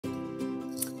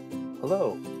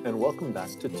Hello, and welcome back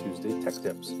to Tuesday Tech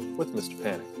Tips with Mr.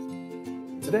 Panic.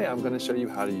 Today I'm going to show you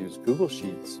how to use Google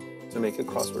Sheets to make a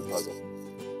crossword puzzle.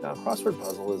 Now, a crossword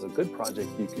puzzle is a good project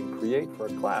you can create for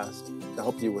a class to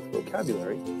help you with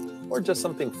vocabulary, or just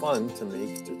something fun to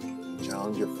make to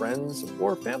challenge your friends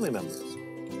or family members.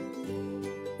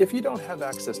 If you don't have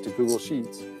access to Google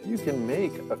Sheets, you can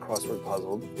make a crossword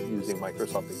puzzle using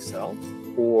Microsoft Excel,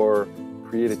 or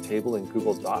create a table in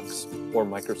Google Docs or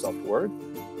Microsoft Word,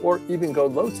 or even go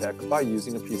low-tech by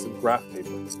using a piece of graph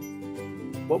paper.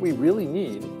 What we really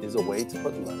need is a way to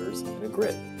put letters in a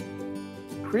grid.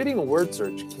 Creating a word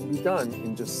search can be done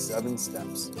in just 7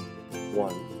 steps.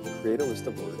 1. Create a list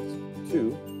of words.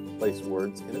 2. Place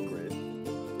words in a grid.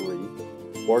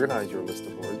 3. Organize your list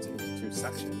of words into 2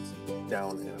 sections,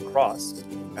 down and across,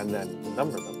 and then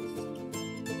number them.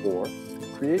 4.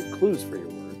 Create clues for your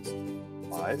words.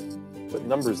 5. Put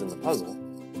numbers in the puzzle.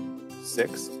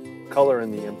 6. Color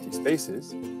in the empty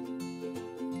spaces.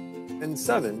 And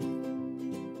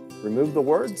 7. Remove the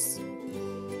words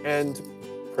and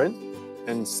print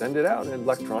and send it out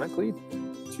electronically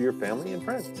to your family and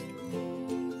friends.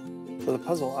 For the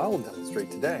puzzle I will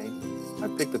demonstrate today, I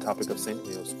picked the topic of St.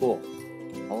 Leo's School.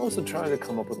 I'll also try to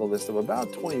come up with a list of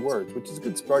about 20 words, which is a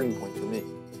good starting point for me.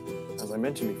 As I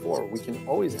mentioned before, we can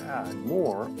always add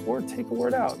more or take a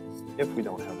word out if we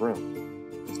don't have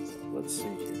room. So let's see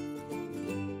here.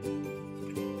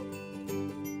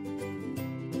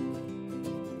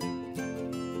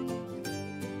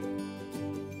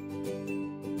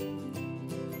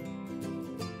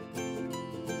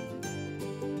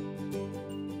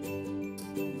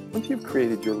 Once you've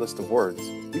created your list of words,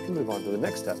 you can move on to the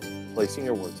next step, placing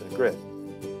your words in a grid.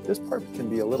 This part can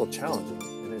be a little challenging,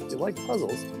 and if you like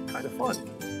puzzles, kind of fun.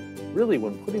 Really,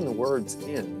 when putting the words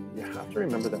in, you have to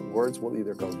remember that words will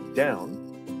either go down,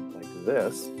 like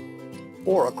this,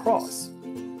 or across,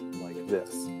 like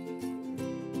this.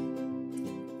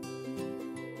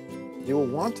 You will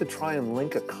want to try and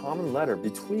link a common letter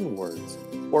between words,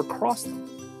 or cross them.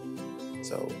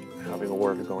 So, having a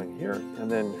word going here, and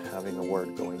then having a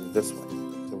word going this way.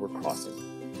 So we're crossing.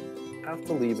 You have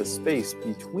to leave a space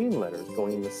between letters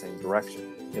going in the same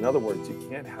direction. In other words, you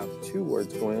can't have 2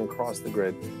 words going across the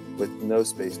grid with no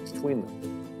space between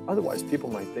them. Otherwise, people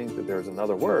might think that there's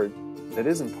another word that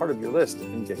isn't part of your list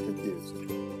and get confused.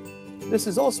 This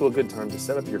is also a good time to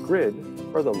set up your grid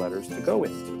for the letters to go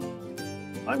into.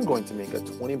 I'm going to make a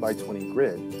 20 by 20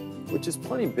 grid, which is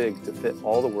plenty big to fit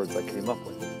all the words I came up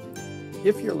with.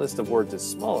 If your list of words is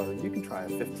smaller, you can try a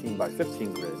 15 by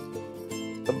 15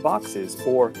 grid. The boxes,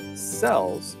 or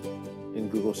cells, in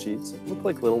Google Sheets look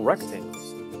like little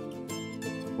rectangles.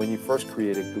 When you first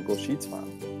create a Google Sheets file,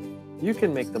 you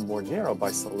can make them more narrow by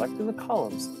selecting the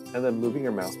columns and then moving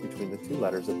your mouse between the 2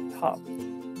 letters at the top,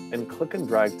 and click and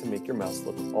drag to make your mouse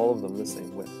look all of them the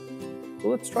same width. So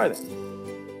let's try that. I'm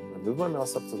going to move my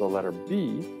mouse up to the letter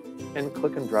B and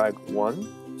click and drag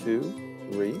 1, 2,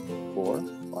 3, 4,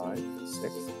 5,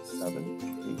 6, 7,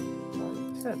 8,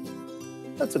 9,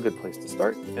 10. That's a good place to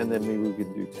start, and then maybe we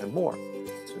can do 10 more.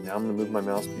 So now I'm going to move my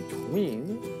mouse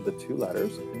between the 2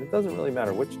 letters, and it doesn't really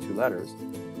matter which 2 letters.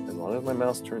 As long as my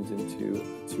mouse turns into a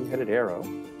 2-headed arrow,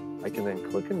 I can then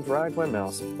click and drag my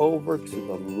mouse over to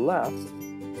the left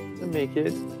to make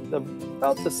it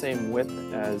about the same width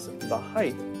as the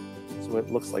height, so it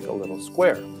looks like a little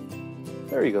square.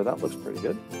 There you go, that looks pretty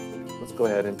good. Let's go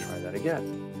ahead and try that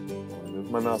again. I'll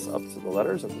move my mouse up to the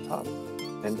letters at the top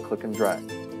and click and drag.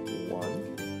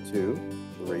 1, 2,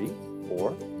 3,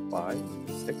 4, 5,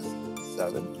 6,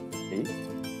 7, 8,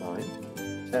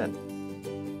 9,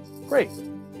 10. Great.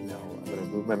 Now I'm going to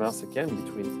move my mouse again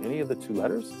between any of the 2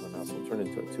 letters. My mouse will turn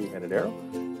into a 2-headed arrow.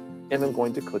 And I'm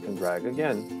going to click and drag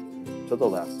again to the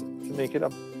left to make it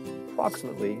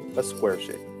approximately a square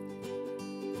shape.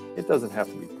 It doesn't have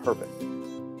to be perfect.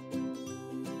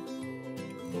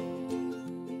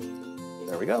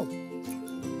 There we go.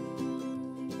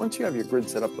 Once you have your grid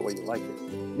set up the way you like it,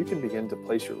 you can begin to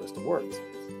place your list of words.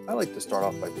 I like to start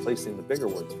off by placing the bigger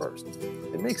words first.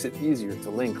 It makes it easier to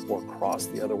link or cross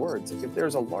the other words if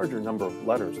there's a larger number of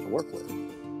letters to work with.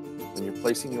 When you're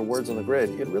placing your words on the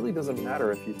grid, it really doesn't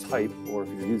matter if you type or if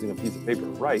you're using a piece of paper to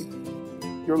write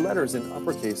your letters in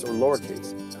uppercase or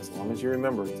lowercase, as long as you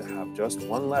remember to have just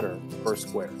 1 letter per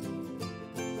square.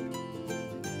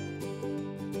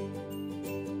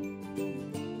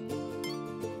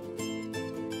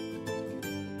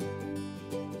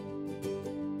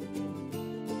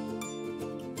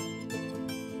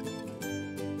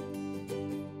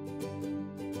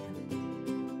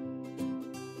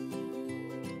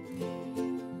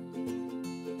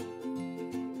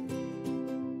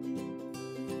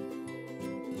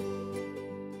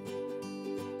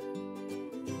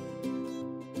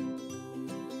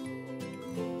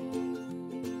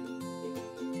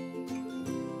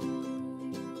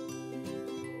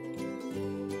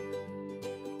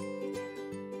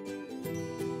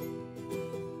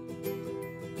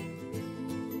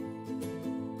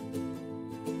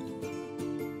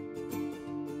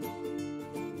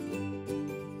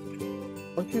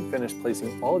 Once you've finished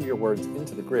placing all of your words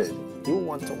into the grid, you will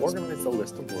want to organize the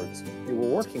list of words you were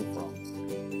working from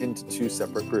into two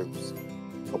separate groups: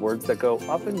 the words that go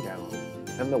up and down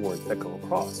and the words that go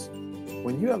across.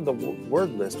 When you have the word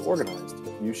list organized,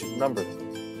 you should number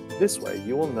them. This way,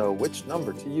 you will know which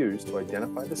number to use to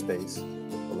identify the space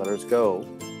the letters go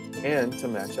and to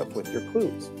match up with your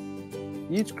clues.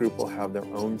 Each group will have their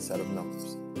own set of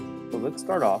numbers. So let's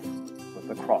start off with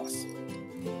the cross.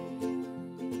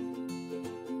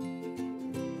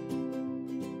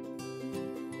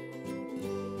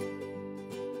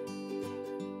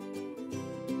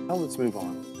 Now let's move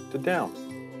on to down.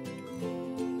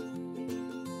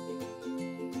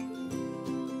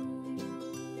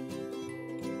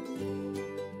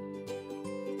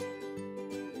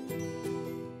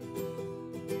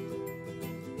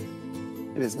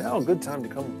 It is now a good time to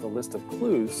come up with a list of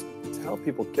clues to help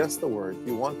people guess the word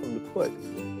you want them to put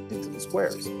into the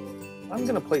squares. I'm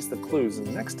going to place the clues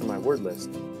next to my word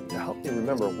list to help me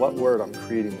remember what word I'm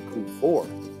creating the clue for.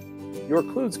 Your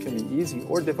clues can be easy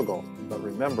or difficult, but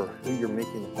remember who you're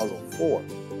making the puzzle for.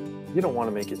 You don't want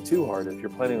to make it too hard if you're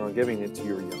planning on giving it to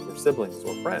your younger siblings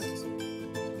or friends.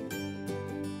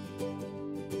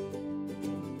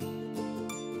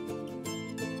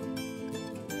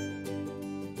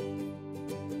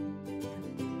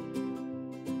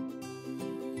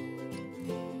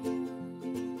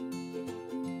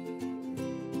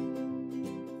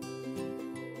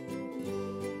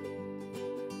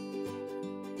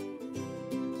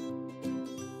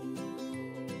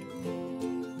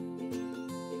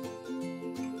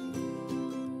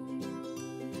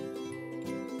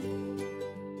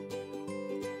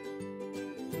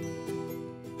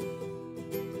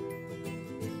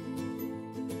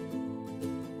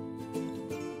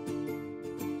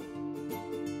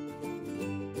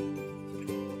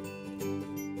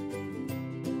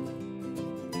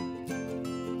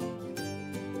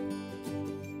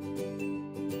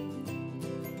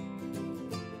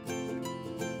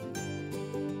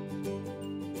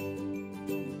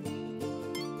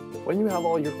 When you have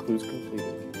all your clues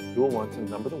completed, you will want to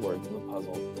number the words in the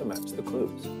puzzle to match the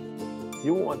clues.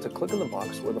 You will want to click in the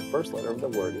box where the first letter of the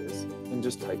word is and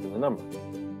just type in the number.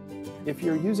 If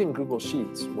you're using Google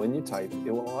Sheets, when you type,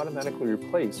 it will automatically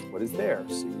replace what is there,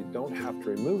 so you don't have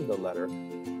to remove the letter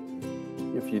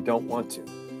if you don't want to.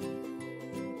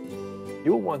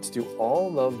 You will want to do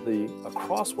all of the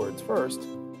across words first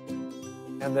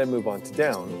and then move on to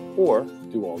down, or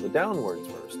do all the down words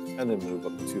first and then move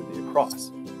up to the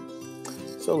across.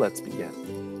 So let's begin.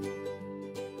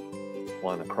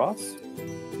 One across,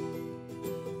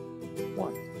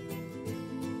 one.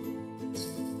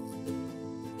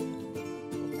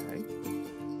 Okay.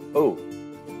 Oh,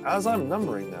 as I'm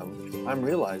numbering them, I'm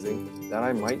realizing that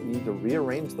I might need to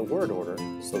rearrange the word order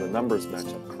so the numbers match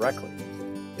up correctly.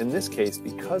 In this case,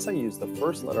 because I use the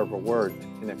first letter of a word to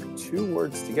connect two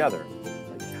words together,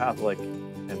 like Catholic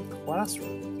and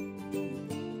classroom,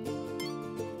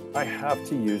 I have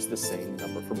to use the same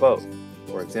number for both.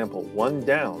 For example, one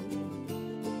down,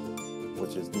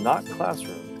 which is not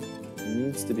classroom,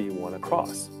 needs to be one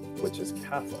across, which is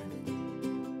Catholic.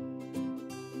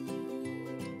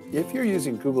 If you're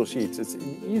using Google Sheets, it's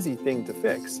an easy thing to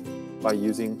fix by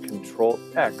using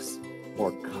Control-X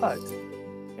or cut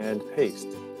and paste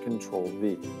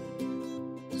Control-V.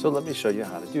 So let me show you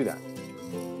how to do that.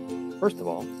 First of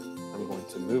all, I'm going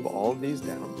to move all of these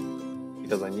down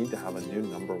because I need to have a new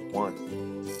number 1. So I'm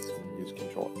going to use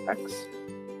Control-X,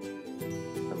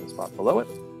 and the spot below it,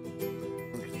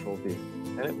 and Control-V,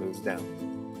 and it moves down.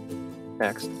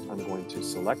 Next, I'm going to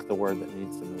select the word that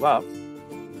needs to move up,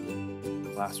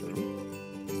 classroom,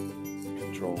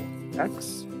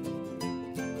 Control-X,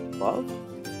 above,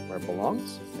 where it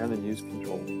belongs, and then use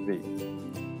Control-V.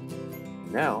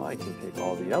 Now I can take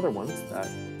all the other ones that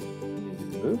need to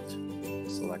be moved,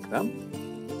 select them,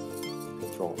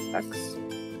 Control-X,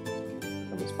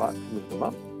 and the spot to move them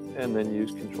up, and then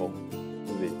use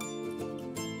Control-V.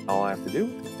 All I have to do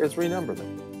is renumber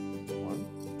them.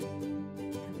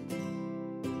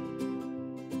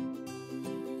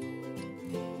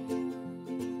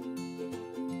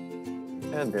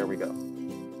 1. And there we go.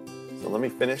 So let me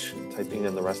finish typing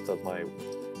in the rest of my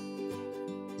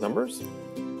numbers.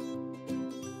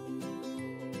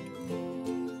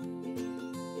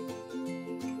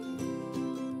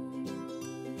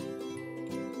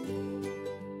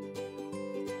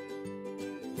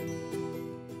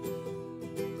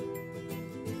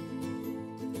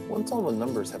 Once all the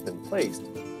numbers have been placed,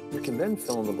 you can then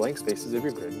fill in the blank spaces of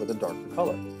your grid with a darker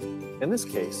color. In this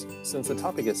case, since the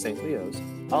topic is St. Leo's,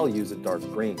 I'll use a dark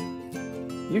green.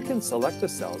 You can select the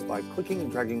cells by clicking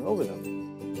and dragging over them.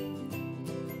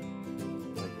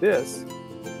 this,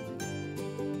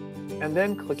 and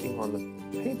then clicking on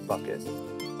the paint bucket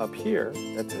up here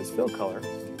that says fill color,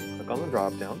 click on the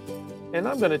drop down, and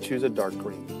I'm going to choose a dark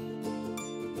green.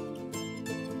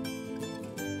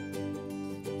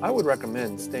 I would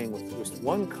recommend staying with just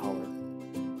one color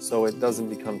so it doesn't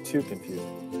become too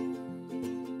confusing.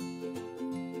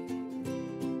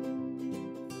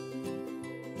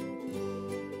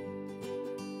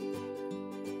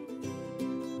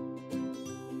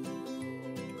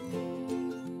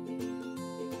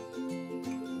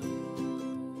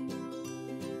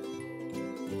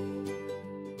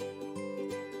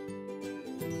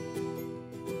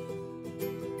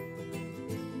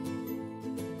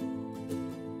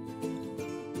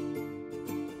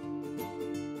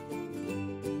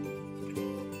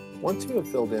 Once you have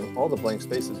filled in all the blank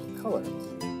spaces with color,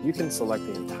 you can select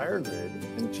the entire grid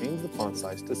and change the font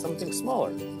size to something smaller,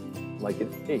 like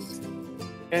an 8,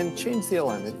 and change the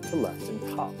alignment to left and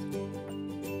top.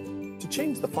 To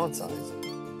change the font size,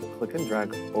 click and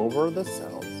drag over the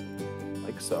cells,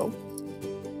 like so.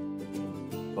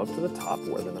 Go up to the top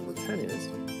where the number 10 is,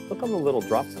 click on the little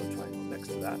drop-down triangle next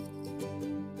to that,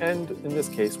 and in this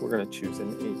case, we're going to choose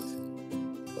an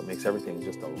 8. So it makes everything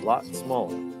just a lot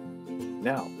smaller.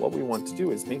 Now, what we want to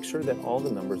do is make sure that all the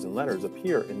numbers and letters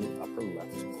appear in the upper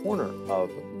left corner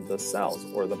of the cells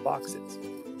or the boxes.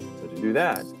 So to do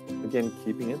that, again,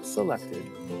 keeping it selected,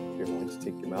 you're going to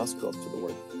take your mouse, go up to the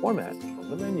word Format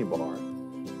from the menu bar,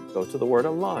 go to the word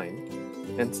Align,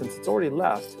 and since it's already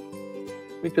left,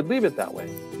 we could leave it that way,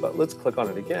 but let's click on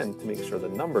it again to make sure the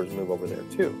numbers move over there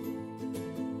too.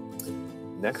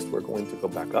 Next, we're going to go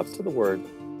back up to the word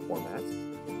Format,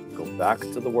 go back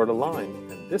to the word Align,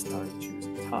 and this time choose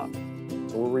top.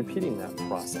 So we're repeating that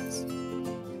process.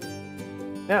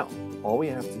 Now, all we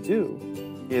have to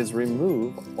do is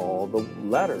remove all the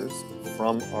letters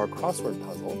from our crossword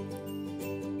puzzle,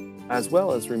 as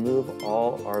well as remove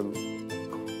all our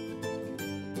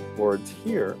words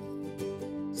here,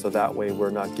 so that way we're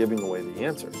not giving away the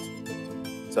answers.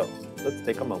 So let's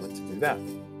take a moment to do that.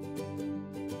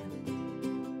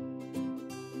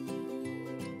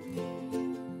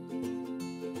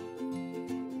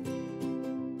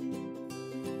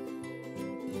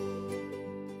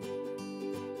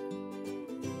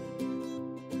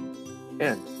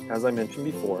 And as I mentioned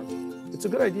before, it's a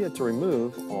good idea to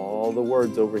remove all the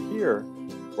words over here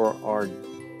for our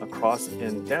across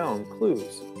and down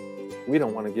clues. We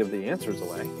don't want to give the answers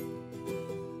away.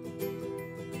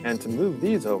 And to move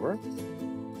these over,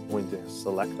 I'm going to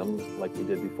select them like we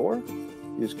did before,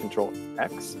 use Control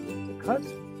X to cut,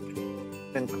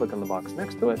 and click on the box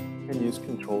next to it, and use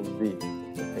Control V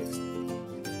to paste.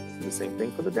 Do the same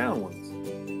thing for the down ones.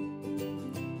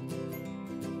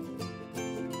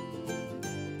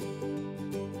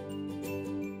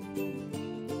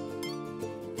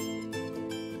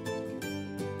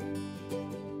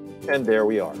 And there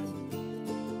we are.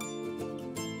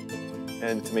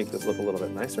 And to make this look a little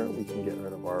bit nicer, we can get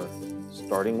rid of our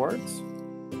starting words.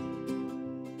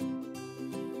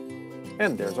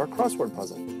 And there's our crossword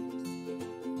puzzle.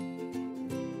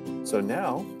 So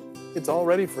now it's all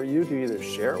ready for you to either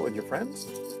share it with your friends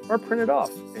or print it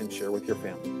off and share with your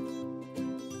family.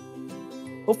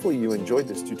 Hopefully you enjoyed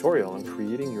this tutorial on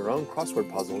creating your own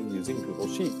crossword puzzle using Google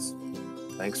Sheets.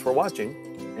 Thanks for watching.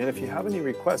 And if you have any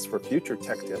requests for future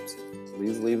tech tips,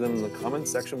 please leave them in the comments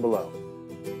section below.